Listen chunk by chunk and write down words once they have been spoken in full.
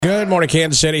Good morning,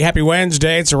 Kansas City. Happy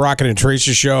Wednesday. It's a Rocket and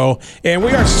Teresa show. And we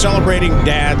are celebrating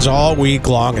dads all week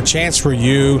long. A chance for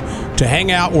you to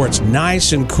hang out where it's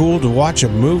nice and cool to watch a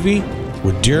movie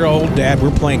with dear old dad. We're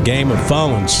playing Game of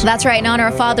Phones. That's right. In honor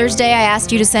of Father's Day, I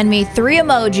asked you to send me 3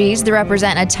 emojis that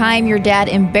represent a time your dad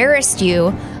embarrassed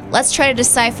you. Let's try to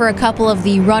decipher a couple of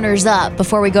the runners-up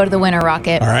before we go to the winner,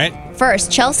 Rocket. All right.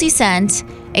 First, Chelsea sent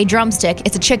a drumstick.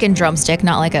 It's a chicken drumstick,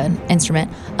 not like an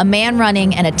instrument. A man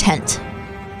running and a tent.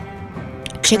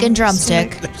 Chicken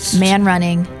drumstick, man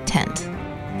running, tent.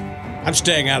 I'm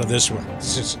staying out of this one.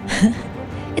 It's just...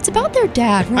 It's about their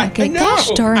dad, Rocket. I know.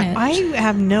 Gosh darn it. I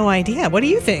have no idea. What do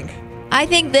you think? I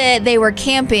think that they were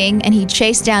camping and he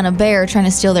chased down a bear trying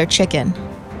to steal their chicken.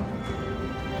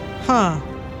 Huh.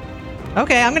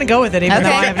 Okay, I'm going to go with it, even though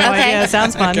I have no idea. It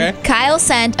sounds fun. Okay. Kyle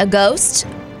sent a ghost,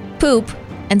 poop,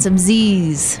 and some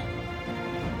Z's.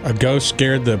 A ghost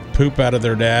scared the poop out of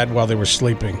their dad while they were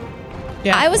sleeping.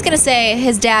 Yeah. I was going to say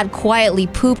his dad quietly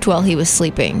pooped while he was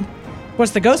sleeping.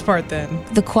 What's the ghost part then?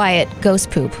 The quiet ghost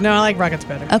poop. No, I like Rockets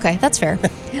better. Okay, that's fair.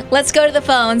 Let's go to the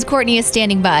phones. Courtney is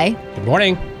standing by. Good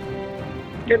morning.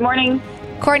 Good morning.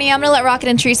 Courtney, I'm going to let Rocket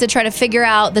and Teresa try to figure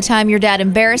out the time your dad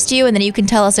embarrassed you, and then you can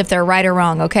tell us if they're right or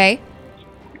wrong, okay?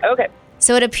 Okay.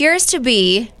 So it appears to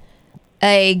be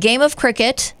a game of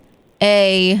cricket,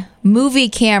 a movie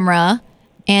camera,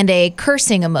 and a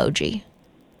cursing emoji.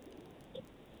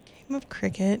 Game of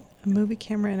cricket, a movie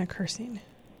camera, and a cursing.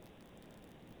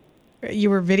 You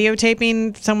were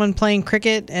videotaping someone playing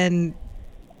cricket and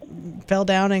fell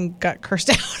down and got cursed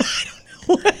out. I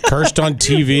don't know. Cursed on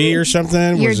TV or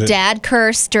something? Your Was it- dad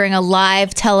cursed during a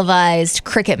live televised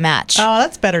cricket match. Oh,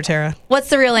 that's better, Tara. What's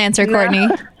the real answer, Courtney?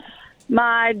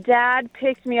 My dad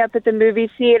picked me up at the movie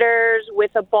theaters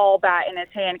with a ball bat in his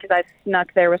hand because I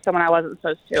snuck there with someone I wasn't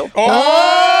supposed to.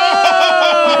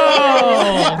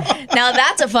 Oh! Now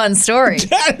that's a fun story.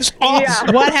 That is awesome.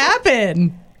 Yeah. What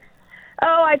happened? Oh,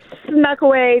 I snuck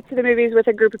away to the movies with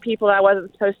a group of people that I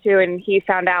wasn't supposed to, and he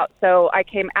found out. So I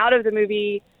came out of the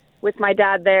movie with my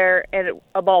dad there and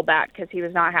a ball bat because he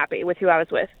was not happy with who I was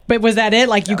with. But was that it?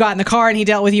 Like you got in the car and he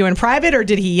dealt with you in private, or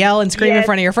did he yell and scream in Yes.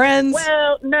 front of your friends?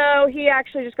 Well, no, he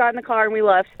actually just got in the car and we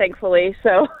left, thankfully.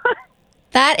 So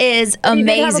That is he did have a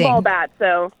amazing. ball bat,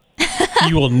 so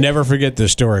You will never forget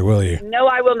this story, will you? no,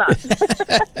 I will not.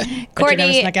 But you never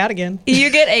Courtney, snuck out again. you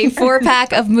get a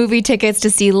 4-pack of movie tickets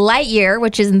to see Lightyear,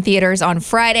 which is in theaters on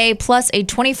Friday, plus a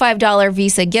 $25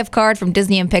 Visa gift card from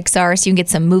Disney and Pixar, so you can get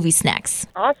some movie snacks.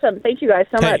 Awesome. Thank you guys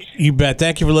so much. Hey, you bet.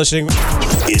 Thank you for listening.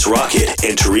 It's Rocket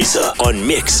and Teresa on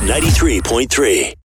Mix 93.3.